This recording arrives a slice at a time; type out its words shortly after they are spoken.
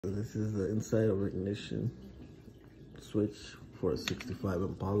This is the inside of ignition switch for a 65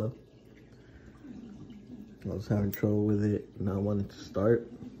 Impala. I was having trouble with it, not wanting to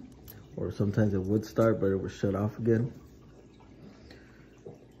start, or sometimes it would start but it would shut off again.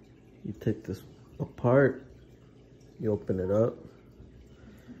 You take this apart, you open it up,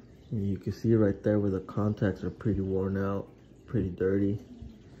 and you can see right there where the contacts are pretty worn out, pretty dirty.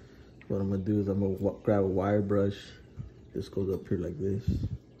 What I'm gonna do is I'm gonna grab a wire brush. This goes up here like this.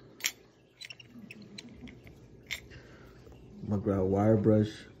 I'm gonna grab a wire brush,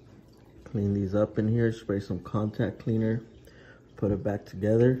 clean these up in here, spray some contact cleaner, put it back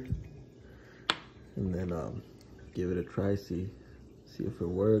together, and then give it a try, see if it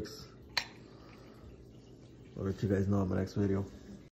works. I'll let you guys know in my next video.